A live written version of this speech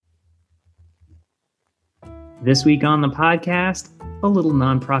This week on the podcast, a little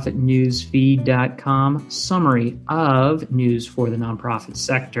nonprofitnewsfeed.com summary of news for the nonprofit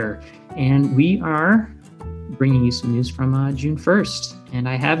sector. And we are bringing you some news from June 1st. And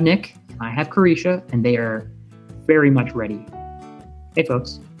I have Nick, I have Carisha, and they are very much ready. Hey,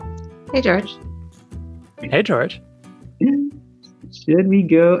 folks. Hey, George. Hey, George. Should we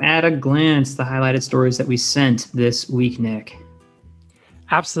go at a glance the highlighted stories that we sent this week, Nick?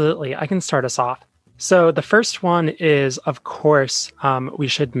 Absolutely. I can start us off. So the first one is, of course, we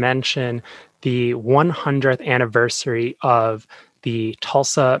should mention the 100th anniversary of the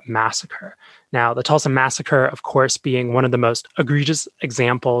Tulsa Massacre. Now, the Tulsa Massacre, of course, being one of the most egregious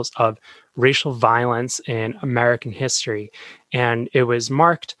examples of racial violence in American history. And it was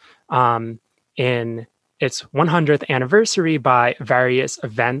marked in its 100th anniversary by various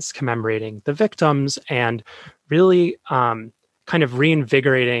events commemorating the victims and really kind of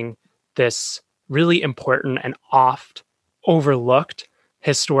reinvigorating this really important and oft overlooked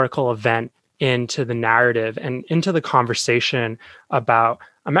historical event into the narrative and into the conversation about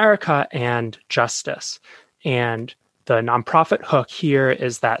America and justice. And the nonprofit hook here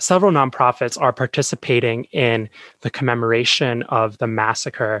is that several nonprofits are participating in the commemoration of the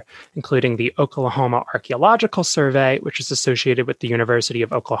massacre, including the Oklahoma Archaeological Survey, which is associated with the University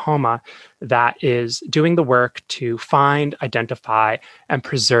of Oklahoma, that is doing the work to find, identify, and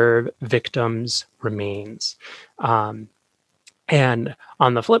preserve victims' remains. And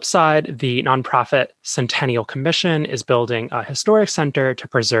on the flip side, the nonprofit Centennial Commission is building a historic center to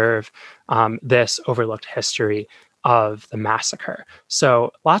preserve this overlooked history of the massacre.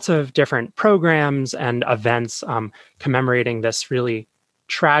 So lots of different programs and events commemorating this really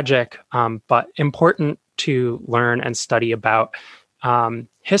tragic but important to learn and study about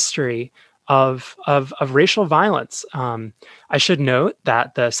history of racial violence. I should note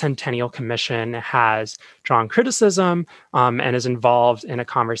that the Centennial Commission has drawn criticism and is involved in a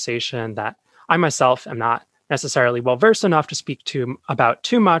conversation that I myself am not necessarily well-versed enough to speak about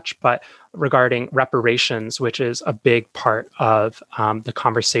too much, but regarding reparations, which is a big part of the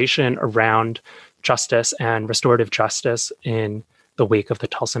conversation around justice and restorative justice in the wake of the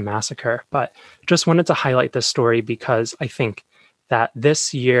Tulsa Massacre. But just wanted to highlight this story because I think that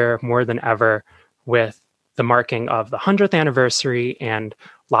this year, more than ever, with the marking of the 100th anniversary and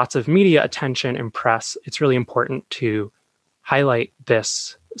lots of media attention and press, it's really important to highlight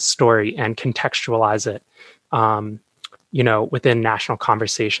this story and contextualize it within national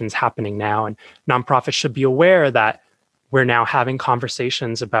conversations happening now. And nonprofits should be aware that we're now having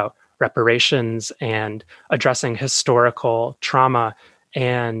conversations about reparations and addressing historical trauma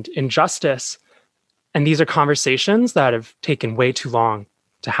and injustice. And these are conversations that have taken way too long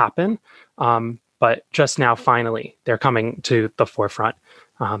to happen. But just now, finally, they're coming to the forefront.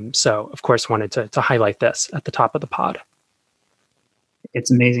 So, of course, wanted to highlight this at the top of the pod. It's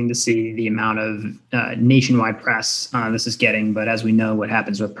amazing to see the amount of nationwide press this is getting. But as we know, what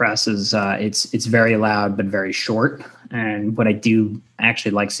happens with press is it's very loud but very short. And what I do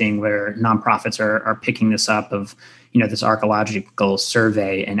actually like seeing where nonprofits are picking this up of, this archaeological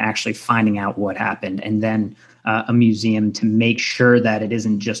survey and actually finding out what happened, and then a museum to make sure that it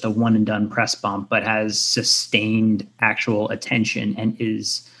isn't just a one and done press bump, but has sustained actual attention and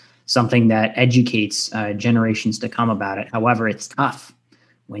is something that educates generations to come about it. However, it's tough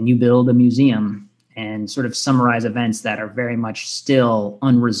when you build a museum and sort of summarize events that are very much still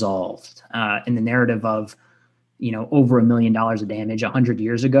unresolved in the narrative of, over $1 million of damage 100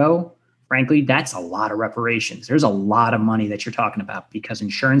 years ago. Frankly, that's a lot of reparations. There's a lot of money that you're talking about because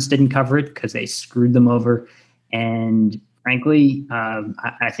insurance didn't cover it because they screwed them over. And frankly,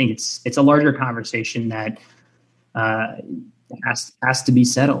 I think it's a larger conversation that has to be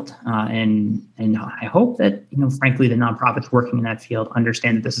settled. And I hope that, frankly, the nonprofits working in that field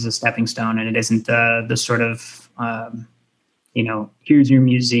understand that this is a stepping stone and it isn't the sort of, here's your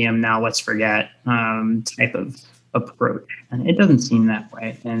museum, now let's forget type of approach. And it doesn't seem that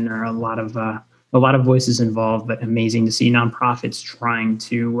way. And there are a lot of voices involved, but amazing to see nonprofits trying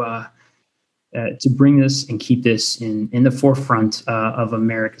to bring this and keep this in the forefront of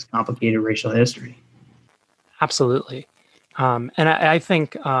America's complicated racial history. Absolutely. And I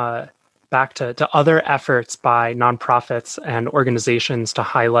think back to other efforts by nonprofits and organizations to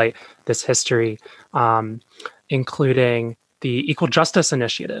highlight this history, including the Equal Justice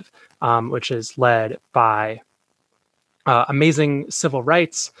Initiative, which is led by amazing civil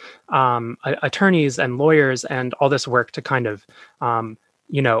rights attorneys and lawyers, and all this work to kind of,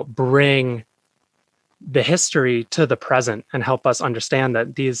 bring the history to the present and help us understand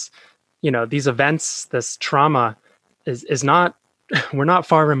that these events, this trauma is not, we're not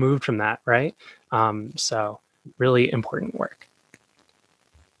far removed from that, right? So really important work.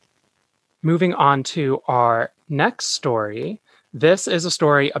 Moving on to our next story. This is a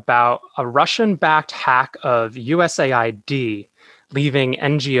story about a Russian-backed hack of USAID, leaving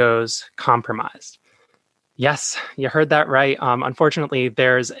NGOs compromised. Yes, you heard that right. Unfortunately,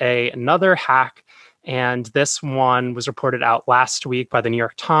 there's another hack, and this one was reported out last week by the New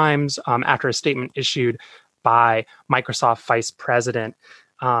York Times after a statement issued by Microsoft Vice President.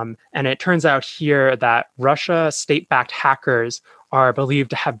 And it turns out here that Russia state-backed hackers are believed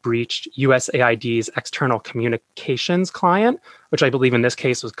to have breached USAID's external communications client, which I believe in this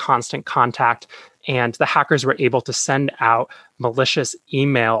case was Constant Contact. And the hackers were able to send out malicious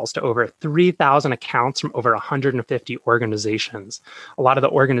emails to over 3,000 accounts from over 150 organizations. A lot of the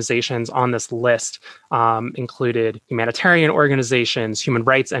organizations on this list included humanitarian organizations, human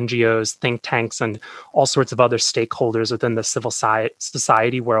rights NGOs, think tanks, and all sorts of other stakeholders within the civil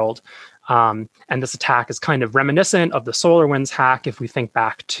society world. And this attack is kind of reminiscent of the SolarWinds hack if we think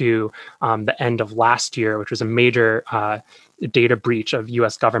back to the end of last year, which was a major data breach of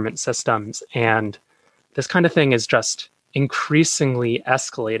US government systems. And this kind of thing is just increasingly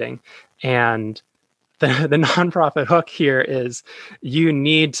escalating. And the nonprofit hook here is you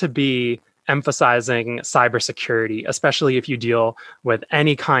need to be emphasizing cybersecurity, especially if you deal with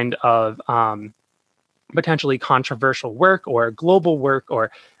any kind of potentially controversial work or global work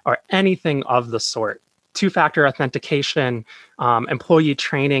or anything of the sort. Two-factor authentication, employee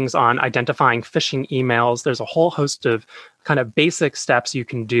trainings on identifying phishing emails. There's a whole host of kind of basic steps you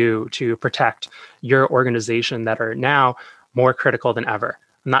can do to protect your organization that are now more critical than ever.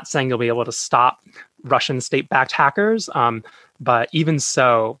 I'm not saying you'll be able to stop Russian state-backed hackers, but even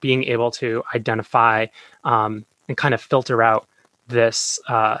so, being able to identify and kind of filter out this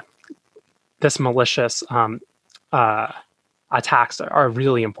malicious attacks are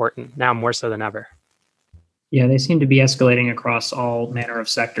really important now more so than ever. Yeah, they seem to be escalating across all manner of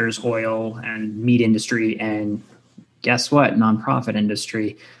sectors, oil and meat industry, and guess what? Nonprofit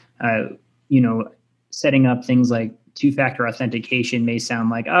industry. Setting up things like two-factor authentication may sound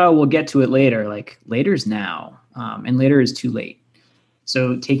like, oh, we'll get to it later. Like later's now, and later is too late.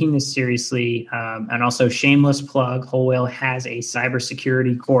 So taking this seriously, and also shameless plug, Whole Whale has a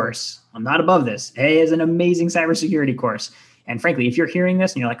cybersecurity course. I'm not above this. It is an amazing cybersecurity course. And frankly, if you're hearing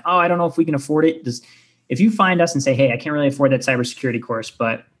this and you're like, oh, I don't know if we can afford it, if you find us and say, hey, I can't really afford that cybersecurity course,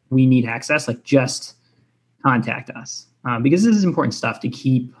 but we need access, just contact us. Because this is important stuff to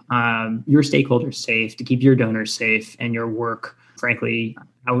keep your stakeholders safe, to keep your donors safe, and your work, frankly,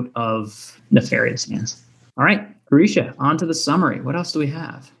 out of nefarious hands. All right, Carisha, on to the summary. What else do we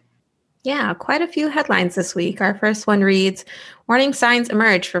have? Yeah, quite a few headlines this week. Our first one reads, warning signs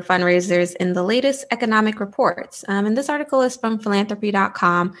emerge for fundraisers in the latest economic reports. And this article is from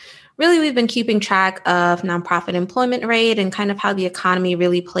philanthropy.com. Really, we've been keeping track of nonprofit employment rate and kind of how the economy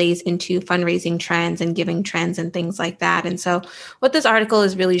really plays into fundraising trends and giving trends and things like that. And so what this article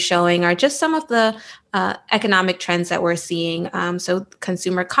is really showing are just some of the economic trends that we're seeing. So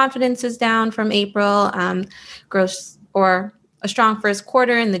consumer confidence is down from April, gross or a strong first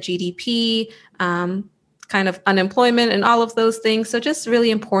quarter in the GDP, kind of unemployment and all of those things. So just really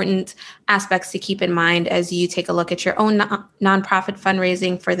important aspects to keep in mind as you take a look at your own nonprofit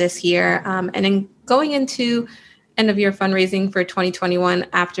fundraising for this year. And then going into end of year fundraising for 2021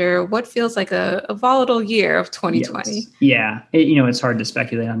 after what feels like a volatile year of 2020. Yes. Yeah. It's hard to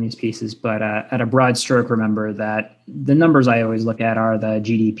speculate on these pieces, but at a broad stroke, remember that the numbers I always look at are the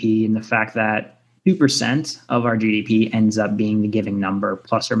GDP and the fact that 2% of our GDP ends up being the giving number,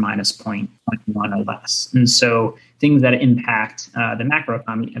 plus or minus 0.1 or less. And so things that impact the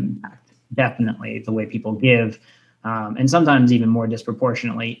macroeconomy impact definitely the way people give, and sometimes even more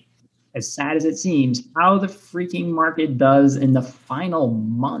disproportionately. As sad as it seems, how the freaking market does in the final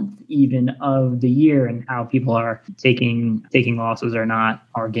month even of the year, and how people are taking losses or not,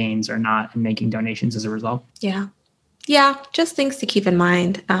 or gains or not, and making donations as a result. Yeah, just things to keep in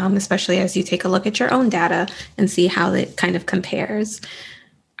mind, especially as you take a look at your own data and see how it kind of compares.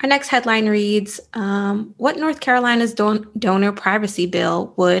 Our next headline reads, what North Carolina's donor privacy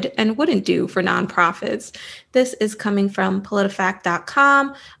bill would and wouldn't do for nonprofits. This is coming from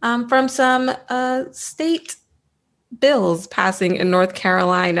PolitiFact.com, from some state bills passing in North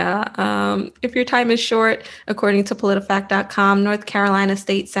Carolina. If your time is short, according to PolitiFact.com, North Carolina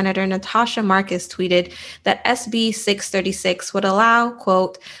State Senator Natasha Marcus tweeted that SB 636 would allow,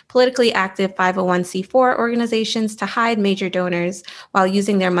 quote, politically active 501c4 organizations to hide major donors while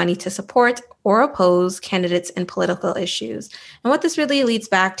using their money to support or oppose candidates in political issues. And what this really leads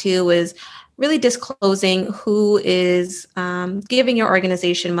back to is really disclosing who is giving your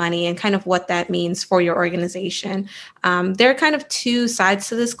organization money and kind of what that means for your organization. There are kind of two sides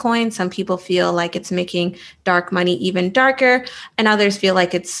to this coin. Some people feel like it's making dark money even darker, and others feel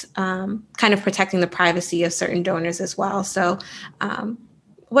like it's kind of protecting the privacy of certain donors as well. So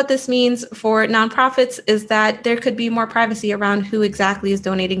what this means for nonprofits is that there could be more privacy around who exactly is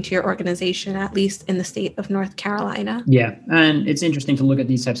donating to your organization, at least in the state of North Carolina. Yeah, and it's interesting to look at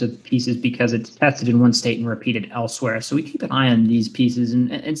these types of pieces because it's tested in one state and repeated elsewhere. So we keep an eye on these pieces.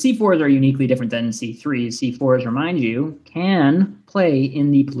 And C4s are uniquely different than C3s. C4s, remind you, can play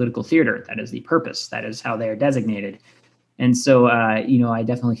in the political theater. That is the purpose. That is how they are designated. And so, I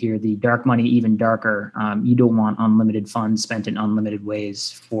definitely hear the dark money even darker. You don't want unlimited funds spent in unlimited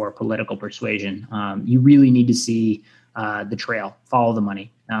ways for political persuasion. You really need to see the trail, follow the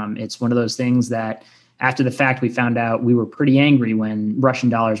money. It's one of those things that after the fact, we found out we were pretty angry when Russian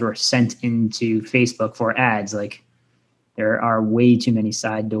dollars were sent into Facebook for ads. Like, there are way too many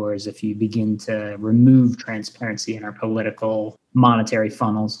side doors if you begin to remove transparency in our political monetary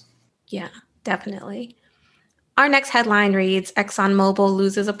funnels. Yeah, definitely. Our next headline reads, ExxonMobil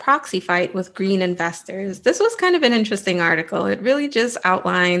loses a proxy fight with green investors. This was kind of an interesting article. It really just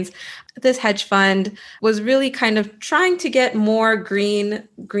outlines this hedge fund was really kind of trying to get more green,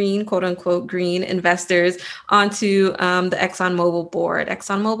 quote unquote, green investors onto the ExxonMobil board.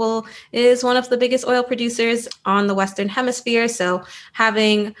 ExxonMobil is one of the biggest oil producers on the Western Hemisphere. So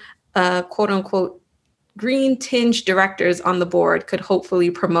having quote unquote green tinged directors on the board could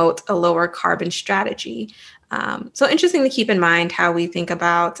hopefully promote a lower carbon strategy. So interesting to keep in mind how we think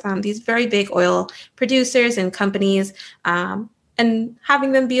about these very big oil producers and companies and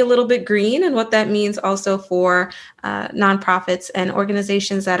having them be a little bit green, and what that means also for nonprofits and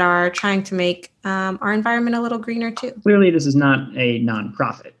organizations that are trying to make our environment a little greener too. Clearly, this is not a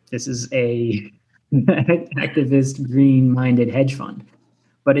nonprofit. This is a activist, green-minded hedge fund.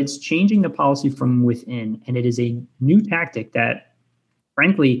 But it's changing the policy from within, and it is a new tactic that,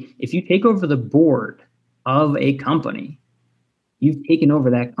 frankly, if you take over the board of a company, you've taken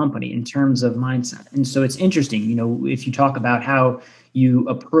over that company in terms of mindset. And so it's interesting, if you talk about how you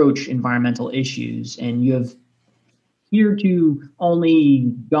approach environmental issues and you have hereto only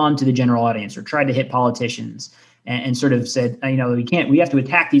gone to the general audience or tried to hit politicians and sort of said, we have to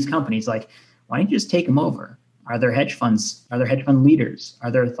attack these companies. Like, why don't you just take them over? Are there hedge funds? Are there hedge fund leaders?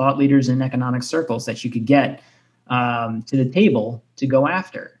 Are there thought leaders in economic circles that you could get to the table to go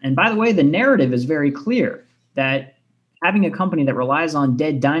after? And by the way, the narrative is very clear that having a company that relies on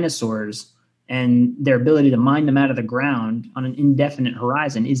dead dinosaurs and their ability to mine them out of the ground on an indefinite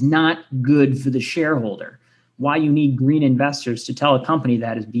horizon is not good for the shareholder. Why you need green investors to tell a company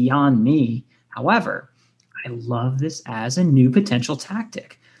that is beyond me. However, I love this as a new potential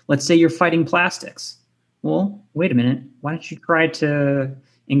tactic. Let's say you're fighting plastics. Well, wait a minute. Why don't you try to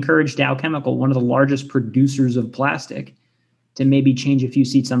encourage Dow Chemical, one of the largest producers of plastic, to maybe change a few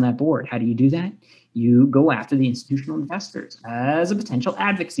seats on that board? How do you do that? You go after the institutional investors as a potential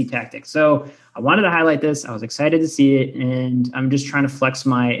advocacy tactic. So I wanted to highlight this. I was excited to see it, and I'm just trying to flex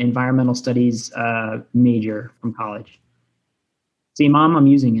my environmental studies major from college. See, Mom, I'm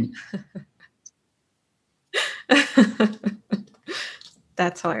using it.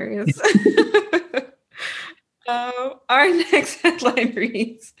 That's hilarious. Our next headline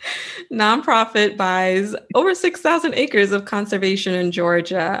reads, nonprofit buys over 6,000 acres of conservation in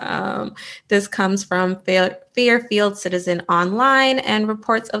Georgia. This comes from Fairfield Citizen Online and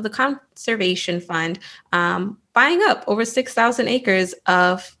reports of the Conservation Fund buying up over 6,000 acres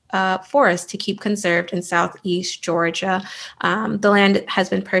of forest to keep conserved in Southeast Georgia. The land has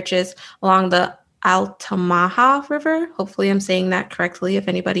been purchased along the Altamaha River. Hopefully I'm saying that correctly. If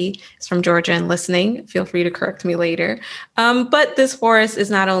anybody is from Georgia and listening, feel free to correct me later. But this forest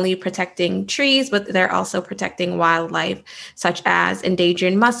is not only protecting trees, but they're also protecting wildlife, such as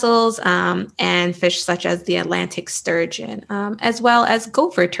endangered mussels and fish such as the Atlantic sturgeon, as well as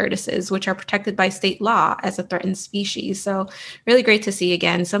gopher tortoises, which are protected by state law as a threatened species. So really great to see,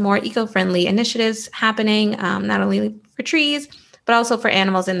 again, some more eco-friendly initiatives happening, not only for trees, but also for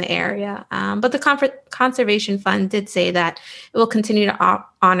animals in the area. But the Conservation Fund did say that it will continue to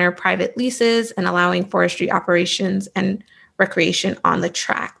honor private leases and allowing forestry operations and recreation on the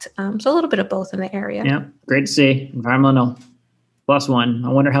tract. So a little bit of both in the area. Yeah, great to see. Environmental +1. I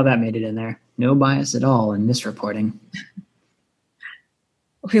wonder how that made it in there. No bias at all in this reporting.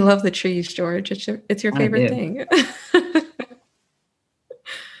 We love the trees, George. It's your favorite thing.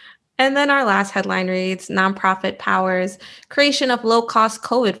 And then our last headline reads, nonprofit powers creation of low-cost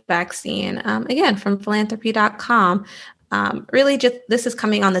COVID vaccine. Again, from philanthropy.com. really just this is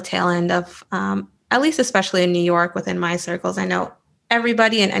coming on the tail end of, at least especially in New York within my circles. I know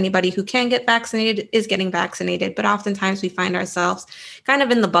everybody and anybody who can get vaccinated is getting vaccinated, but oftentimes we find ourselves kind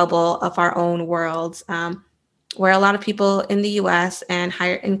of in the bubble of our own worlds. Where a lot of people in the US and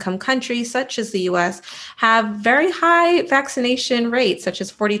higher income countries, such as the US, have very high vaccination rates, such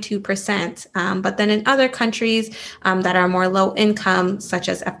as 42%. But then in other countries that are more low income, such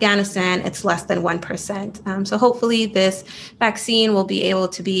as Afghanistan, it's less than 1%. So hopefully this vaccine will be able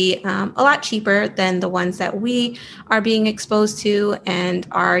to be a lot cheaper than the ones that we are being exposed to and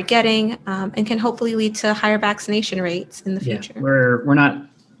are getting, and can hopefully lead to higher vaccination rates in the future. We're not.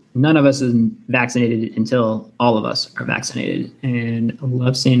 None of us is vaccinated until all of us are vaccinated. And I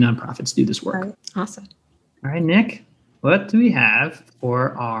love seeing nonprofits do this work. Right. Awesome. All right, Nick, what do we have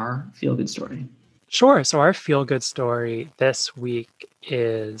for our feel-good story? Sure. So our feel-good story this week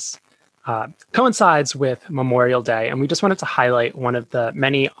coincides with Memorial Day. And we just wanted to highlight one of the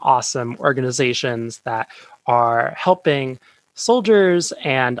many awesome organizations that are helping soldiers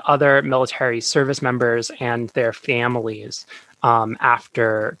and other military service members and their families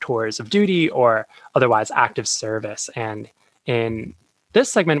after tours of duty or otherwise active service. And in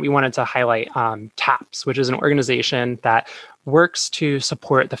this segment, we wanted to highlight TAPS, which is an organization that works to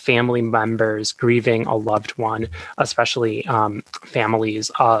support the family members grieving a loved one, especially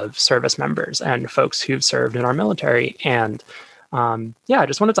families of service members and folks who've served in our military. And I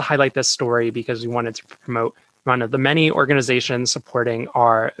just wanted to highlight this story because we wanted to promote one of the many organizations supporting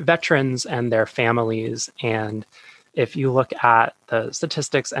our veterans and their families. And if you look at the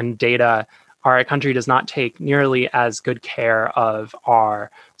statistics and data, our country does not take nearly as good care of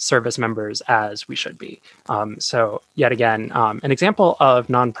our service members as we should be. So yet again, an example of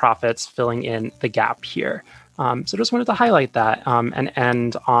nonprofits filling in the gap here. So just wanted to highlight that and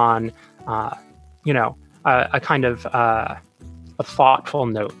end on, a kind of a thoughtful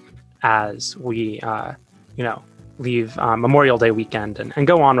note as we, leave Memorial Day weekend and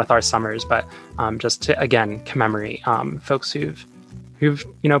go on with our summers, but just to again commemorate folks who've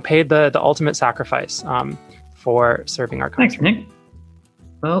paid the ultimate sacrifice for serving our country. Thanks, Nick.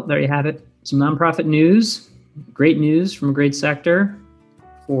 Well, there you have it. Some nonprofit news. Great news from a great sector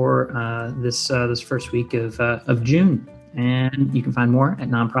for this first week of June, and you can find more at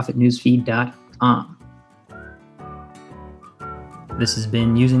nonprofitnewsfeed.com. This has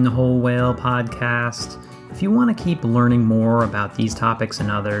been Using the Whole Whale podcast. If you want to keep learning more about these topics and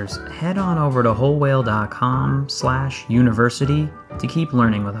others, head on over to wholewhale.com/university to keep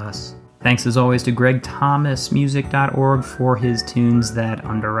learning with us. Thanks as always to GregThomasMusic.org for his tunes that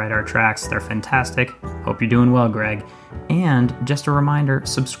underwrite our tracks. They're fantastic. Hope you're doing well, Greg. And just a reminder,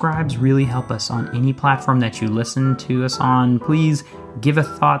 subscribes really help us on any platform that you listen to us on. Please give a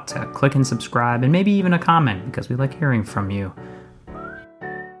thought to click and subscribe, and maybe even a comment, because we like hearing from you.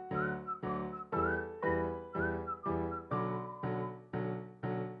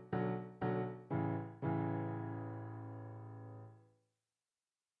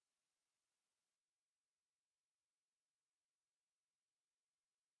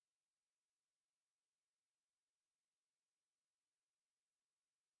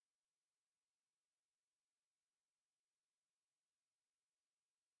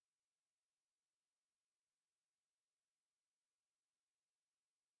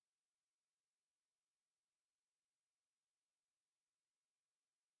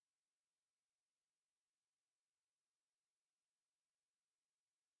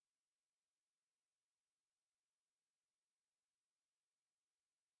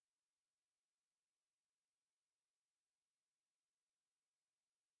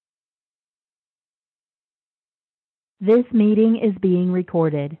 This meeting is being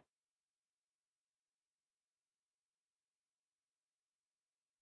recorded.